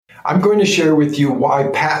I'm going to share with you why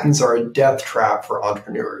patents are a death trap for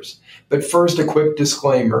entrepreneurs. But first, a quick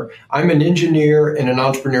disclaimer. I'm an engineer and an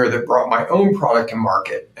entrepreneur that brought my own product to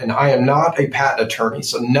market, and I am not a patent attorney,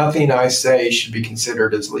 so nothing I say should be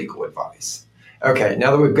considered as legal advice. Okay,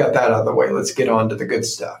 now that we've got that out of the way, let's get on to the good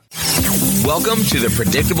stuff. Welcome to the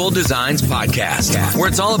Predictable Designs Podcast, where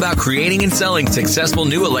it's all about creating and selling successful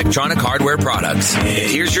new electronic hardware products.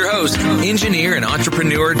 Here's your host, engineer and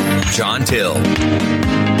entrepreneur, John Till.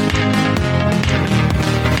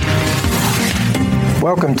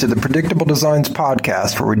 Welcome to the Predictable Designs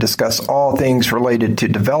Podcast, where we discuss all things related to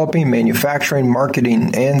developing, manufacturing,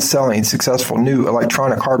 marketing, and selling successful new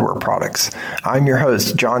electronic hardware products. I'm your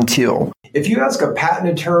host, John Till. If you ask a patent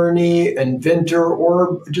attorney, inventor,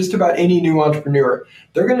 or just about any new entrepreneur,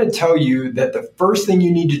 they're going to tell you that the first thing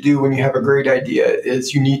you need to do when you have a great idea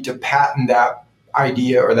is you need to patent that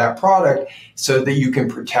idea or that product so that you can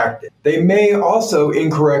protect it. They may also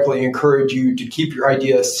incorrectly encourage you to keep your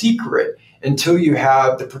idea secret until you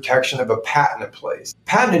have the protection of a patent in place.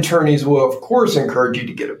 Patent attorneys will, of course, encourage you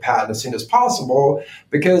to get a patent as soon as possible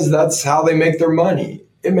because that's how they make their money.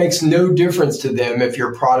 It makes no difference to them if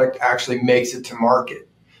your product actually makes it to market,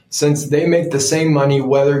 since they make the same money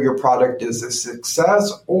whether your product is a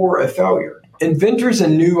success or a failure. Inventors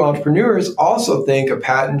and new entrepreneurs also think a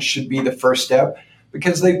patent should be the first step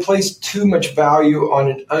because they place too much value on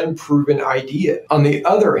an unproven idea. On the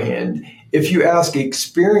other hand, if you ask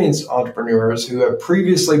experienced entrepreneurs who have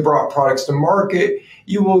previously brought products to market,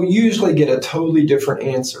 you will usually get a totally different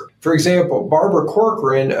answer. For example, Barbara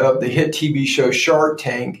Corcoran of the hit TV show Shark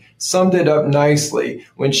Tank summed it up nicely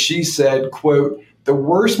when she said, quote, "The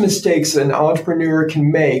worst mistakes an entrepreneur can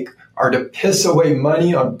make are to piss away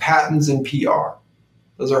money on patents and PR."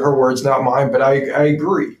 Those are her words, not mine, but I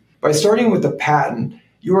agree. By starting with a patent,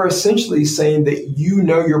 you are essentially saying that you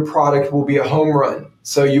know your product will be a home run,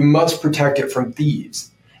 so you must protect it from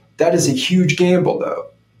thieves. That is a huge gamble, though.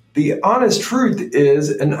 The honest truth is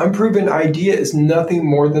an unproven idea is nothing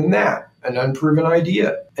more than that, an unproven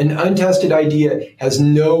idea. An untested idea has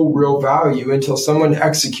no real value until someone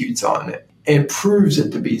executes on it and proves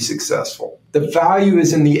it to be successful. The value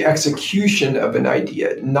is in the execution of an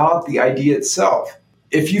idea, not the idea itself.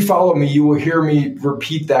 If you follow me, you will hear me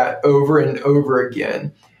repeat that over and over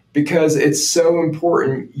again because it's so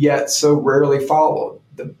important yet so rarely followed.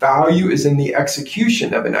 The value is in the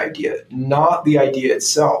execution of an idea, not the idea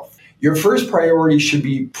itself. Your first priority should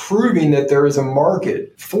be proving that there is a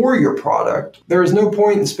market for your product. There is no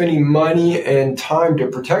point in spending money and time to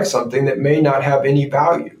protect something that may not have any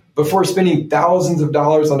value. Before spending thousands of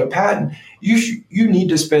dollars on a patent, you need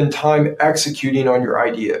to spend time executing on your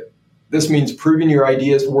idea. This means proving your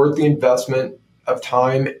idea is worth the investment of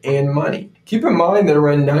time and money. Keep in mind that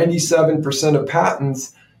around 97% of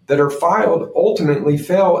patents that are filed ultimately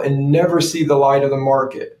fail and never see the light of the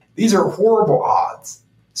market. These are horrible odds,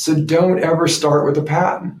 so don't ever start with a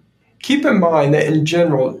patent. Keep in mind that in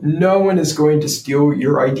general, no one is going to steal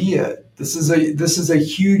your idea. This is a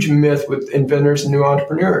huge myth with inventors and new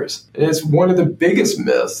entrepreneurs, and it's one of the biggest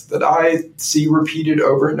myths that I see repeated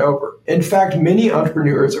over and over. In fact, many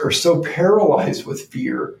entrepreneurs are so paralyzed with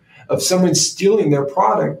fear of someone stealing their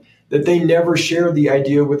product that they never share the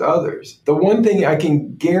idea with others. The one thing I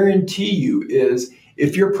can guarantee you is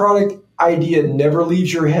if your product idea never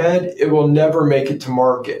leaves your head, it will never make it to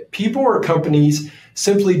market. People or companies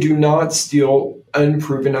simply do not steal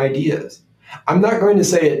unproven ideas. I'm not going to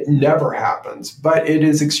say it never happens, but it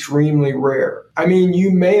is extremely rare. I mean,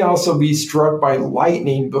 you may also be struck by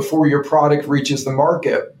lightning before your product reaches the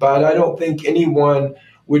market, but I don't think anyone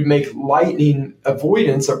would make lightning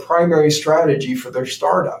avoidance a primary strategy for their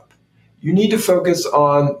startup. You need to focus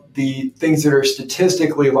on the things that are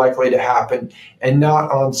statistically likely to happen and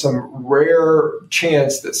not on some rare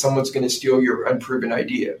chance that someone's going to steal your unproven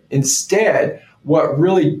idea. Instead, what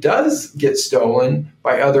really does get stolen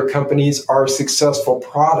by other companies are successful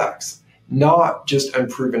products, not just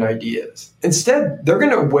unproven ideas. Instead, they're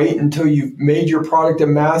going to wait until you've made your product a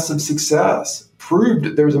massive success, proved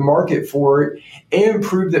that there's a market for it, and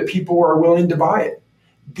proved that people are willing to buy it.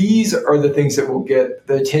 These are the things that will get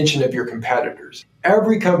the attention of your competitors.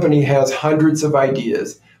 Every company has hundreds of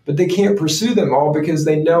ideas, but they can't pursue them all because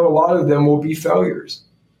they know a lot of them will be failures.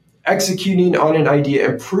 Executing on an idea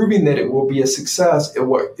and proving that it will be a success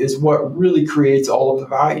is what really creates all of the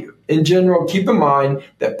value. In general, keep in mind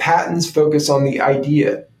that patents focus on the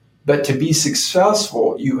idea, but to be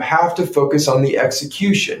successful, you have to focus on the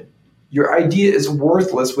execution. Your idea is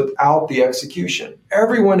worthless without the execution.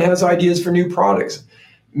 Everyone has ideas for new products.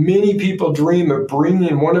 Many people dream of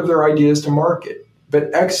bringing one of their ideas to market.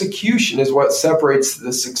 but execution is what separates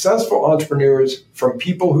the successful entrepreneurs from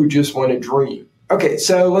people who just want to dream. Okay,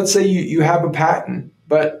 so let's say you have a patent,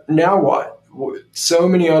 but now what? So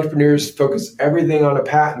many entrepreneurs focus everything on a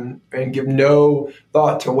patent and give no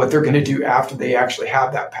thought to what they're going to do after they actually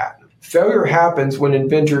have that patent. Failure happens when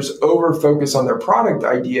inventors over-focus on their product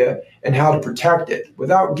idea and how to protect it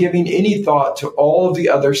without giving any thought to all of the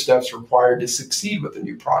other steps required to succeed with a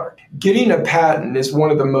new product. Getting a patent is one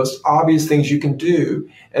of the most obvious things you can do,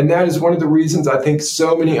 and that is one of the reasons I think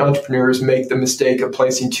so many entrepreneurs make the mistake of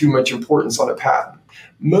placing too much importance on a patent.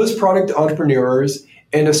 Most product entrepreneurs,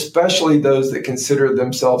 and especially those that consider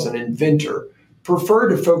themselves an inventor, prefer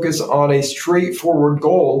to focus on a straightforward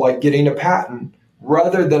goal like getting a patent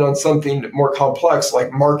rather than on something more complex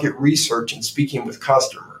like market research and speaking with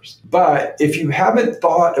customers. But if you haven't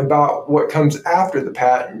thought about what comes after the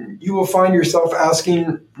patent, you will find yourself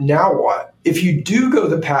asking, now what? If you do go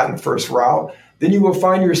the patent first route, then you will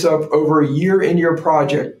find yourself over a year into your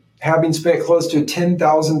project having spent close to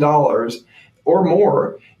 $10,000 or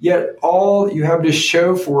more, yet all you have to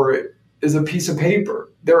show for it is a piece of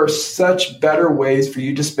paper. There are such better ways for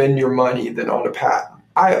you to spend your money than on a patent.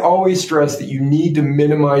 I always stress that you need to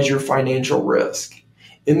minimize your financial risk.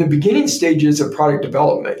 In the beginning stages of product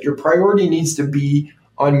development, your priority needs to be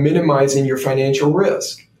on minimizing your financial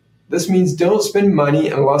risk. This means don't spend money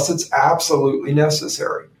unless it's absolutely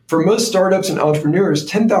necessary. For most startups and entrepreneurs,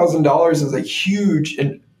 $10,000 is a huge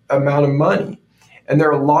amount of money. And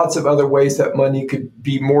there are lots of other ways that money could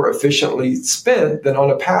be more efficiently spent than on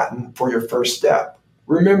a patent for your first step.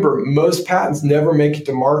 Remember, most patents never make it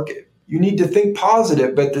to market. You need to think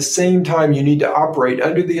positive, but at the same time, you need to operate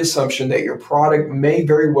under the assumption that your product may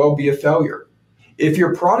very well be a failure. If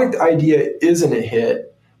your product idea isn't a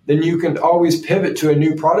hit, then you can always pivot to a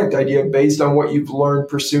new product idea based on what you've learned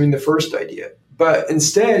pursuing the first idea. But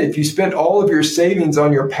instead, if you spend all of your savings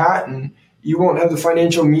on your patent, you won't have the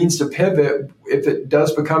financial means to pivot if it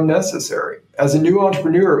does become necessary. As a new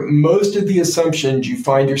entrepreneur, most of the assumptions you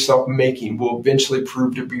find yourself making will eventually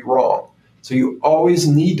prove to be wrong. So you always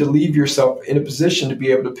need to leave yourself in a position to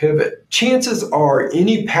be able to pivot. Chances are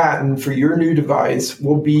any patent for your new device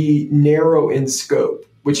will be narrow in scope,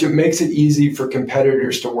 which it makes it easy for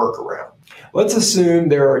competitors to work around. Let's assume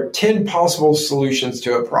there are 10 possible solutions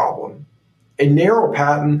to a problem. A narrow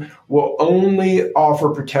patent will only offer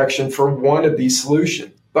protection for one of these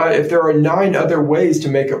solutions. But if there are 9 other ways to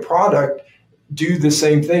make a product do the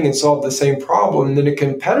same thing and solve the same problem, then a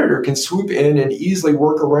competitor can swoop in and easily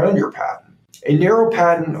work around your patent. A narrow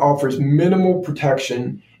patent offers minimal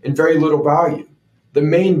protection and very little value. The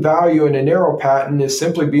main value in a narrow patent is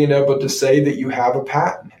simply being able to say that you have a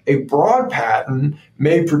patent. A broad patent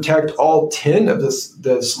may protect all 10 of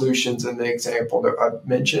the solutions in the example that I've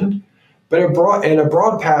mentioned, but a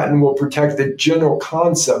broad patent will protect the general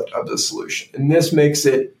concept of the solution. And this makes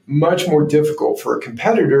it much more difficult for a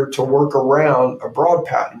competitor to work around a broad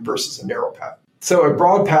patent versus a narrow patent. So a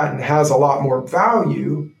broad patent has a lot more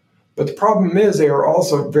value, but the problem is they are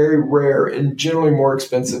also very rare and generally more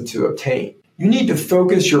expensive to obtain. You need to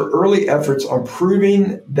focus your early efforts on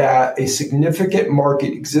proving that a significant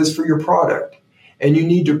market exists for your product, and you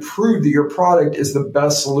need to prove that your product is the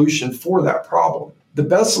best solution for that problem. The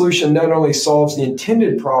best solution not only solves the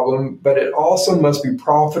intended problem, but it also must be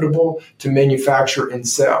profitable to manufacture and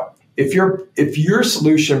sell. If your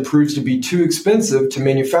solution proves to be too expensive to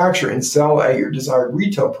manufacture and sell at your desired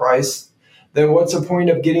retail price, then what's the point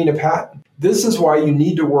of getting a patent? This is why you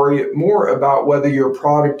need to worry more about whether your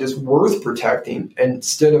product is worth protecting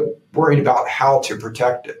instead of worrying about how to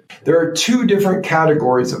protect it. There are 2 different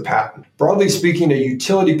categories of patent. Broadly speaking, a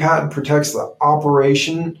utility patent protects the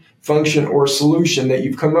operation, function, or solution that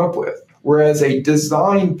you've come up with, whereas a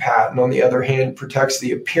design patent, on the other hand, protects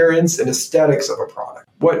the appearance and aesthetics of a product.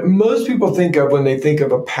 What most people think of when they think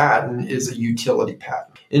of a patent is a utility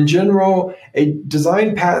patent. In general,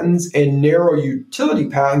 design patents and narrow utility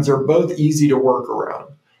patents are both easy to work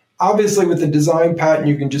around. Obviously, with a design patent,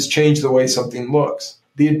 you can just change the way something looks.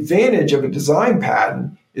 The advantage of a design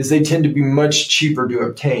patent is they tend to be much cheaper to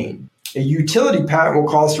obtain. A utility patent will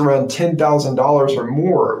cost around $10,000 or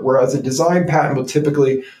more, whereas a design patent will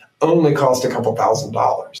typically only cost a couple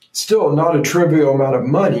 $1,000s. Still not a trivial amount of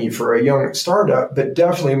money for a young startup, but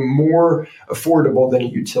definitely more affordable than a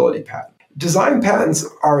utility patent. Design patents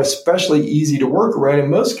are especially easy to work around in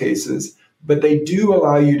most cases, but they do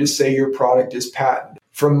allow you to say your product is patented.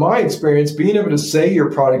 From my experience, being able to say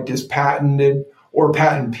your product is patented or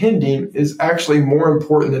patent pending is actually more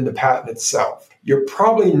important than the patent itself. You're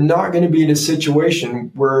probably not going to be in a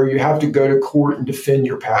situation where you have to go to court and defend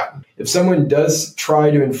your patent. If someone does try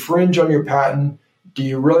to infringe on your patent, Do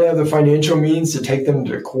you really have the financial means to take them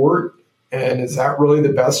to court? And is that really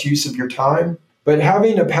the best use of your time? But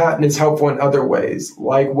having a patent is helpful in other ways,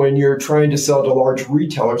 like when you're trying to sell to large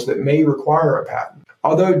retailers that may require a patent.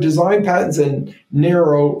 Although design patents and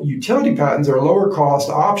narrow utility patents are lower cost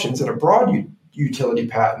options than a broad utility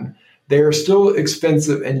patent, they are still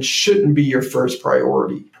expensive and shouldn't be your first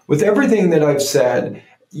priority. With everything that I've said,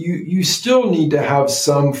 you still need to have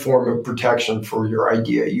some form of protection for your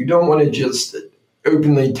idea. You don't want to just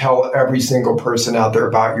openly tell every single person out there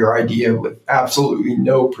about your idea with absolutely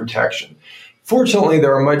no protection. Fortunately,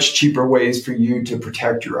 there are much cheaper ways for you to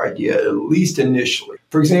protect your idea, at least initially.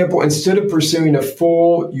 For example, instead of pursuing a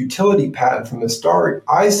full utility patent from the start,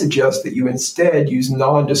 I suggest that you instead use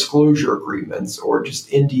non-disclosure agreements, or just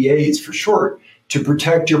NDAs for short, to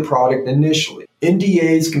protect your product initially.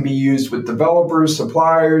 NDAs can be used with developers,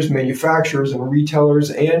 suppliers, manufacturers, and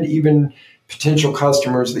retailers, and even potential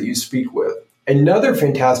customers that you speak with. Another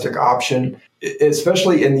fantastic option,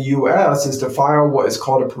 especially in the US, is to file what is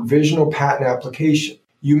called a provisional patent application.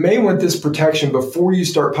 You may want this protection before you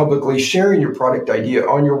start publicly sharing your product idea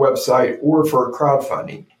on your website or for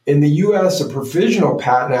crowdfunding. In the US, a provisional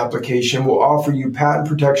patent application will offer you patent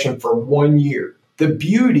protection for 1 year. The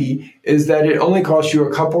beauty is that it only costs you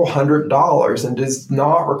a couple $100 and does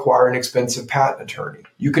not require an expensive patent attorney.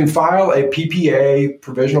 You can file a PPA,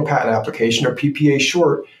 provisional patent application, or PPA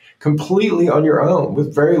short, completely on your own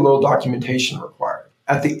with very little documentation required.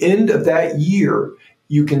 At the end of that year,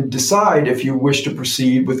 you can decide if you wish to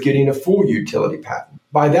proceed with getting a full utility patent.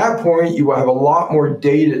 By that point, you will have a lot more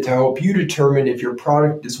data to help you determine if your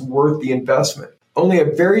product is worth the investment. Only a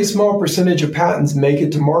very small percentage of patents make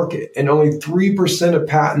it to market, and only 3% of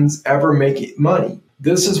patents ever make money.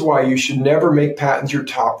 This is why you should never make patents your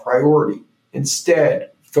top priority.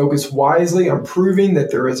 Instead, focus wisely on proving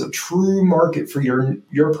that there is a true market for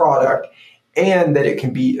your product and that it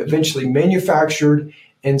can be eventually manufactured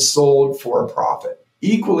and sold for a profit.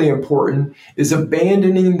 Equally important is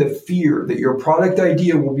abandoning the fear that your product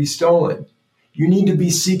idea will be stolen. You need to be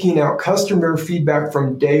seeking out customer feedback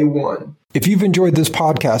from day one. If you've enjoyed this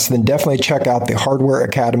podcast, then definitely check out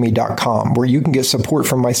thehardwareacademy.com, where you can get support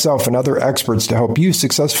from myself and other experts to help you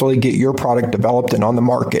successfully get your product developed and on the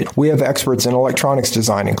market. We have experts in electronics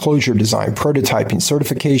design, enclosure design, prototyping,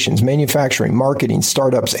 certifications, manufacturing, marketing,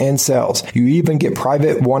 startups, and sales. You even get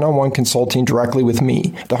private one-on-one consulting directly with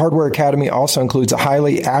me. The Hardware Academy also includes a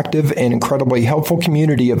highly active and incredibly helpful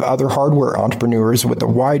community of other hardware entrepreneurs with a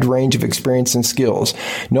wide range of experience and skills.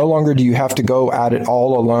 No longer do you have to go at it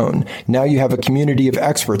all alone. Now you have a community of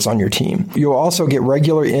experts on your team. You'll also get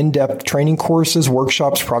regular in-depth training courses,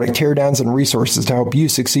 workshops, product teardowns, and resources to help you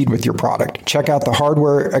succeed with your product. Check out the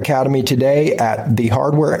Hardware Academy today at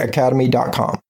thehardwareacademy.com.